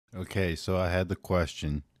Okay, so I had the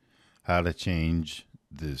question how to change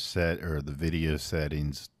the set or the video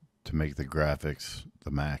settings to make the graphics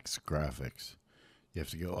the max graphics. You have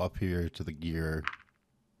to go up here to the gear.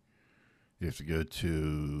 You have to go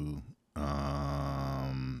to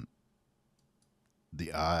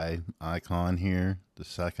the icon here, the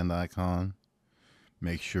second icon.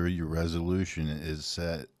 Make sure your resolution is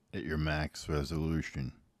set at your max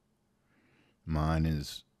resolution. Mine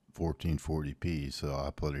is 1440p, so I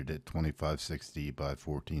put it at 2560 by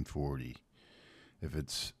 1440. If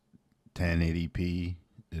it's 1080p,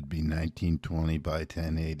 it'd be 1920 by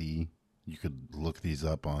 1080. You could look these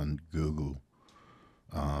up on Google.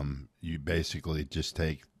 You basically just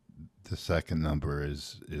take the second number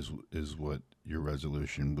is what your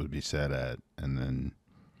resolution would be set at, and then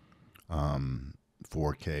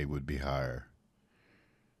 4K would be higher.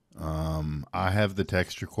 I have the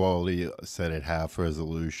texture quality set at half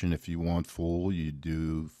resolution. If you want full, you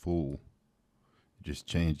do full. Just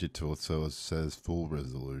change it to so it says full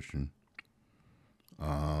resolution.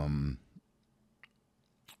 Um,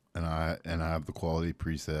 and I have the quality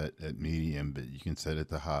preset at medium, but you can set it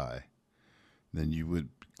to high. Then you would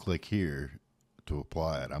click here to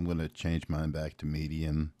apply it. I'm going to change mine back to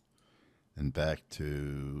medium and back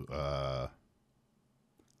to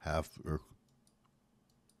half or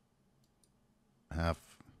half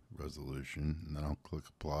resolution, and then I'll click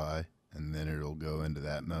apply, and then it'll go into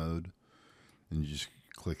that mode. And you just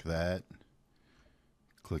click that,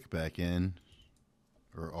 click back in,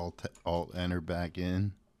 or alt enter back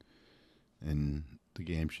in, and the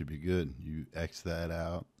game should be good. You X that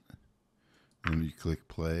out, and you click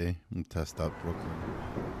play and test out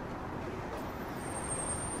Brooklyn.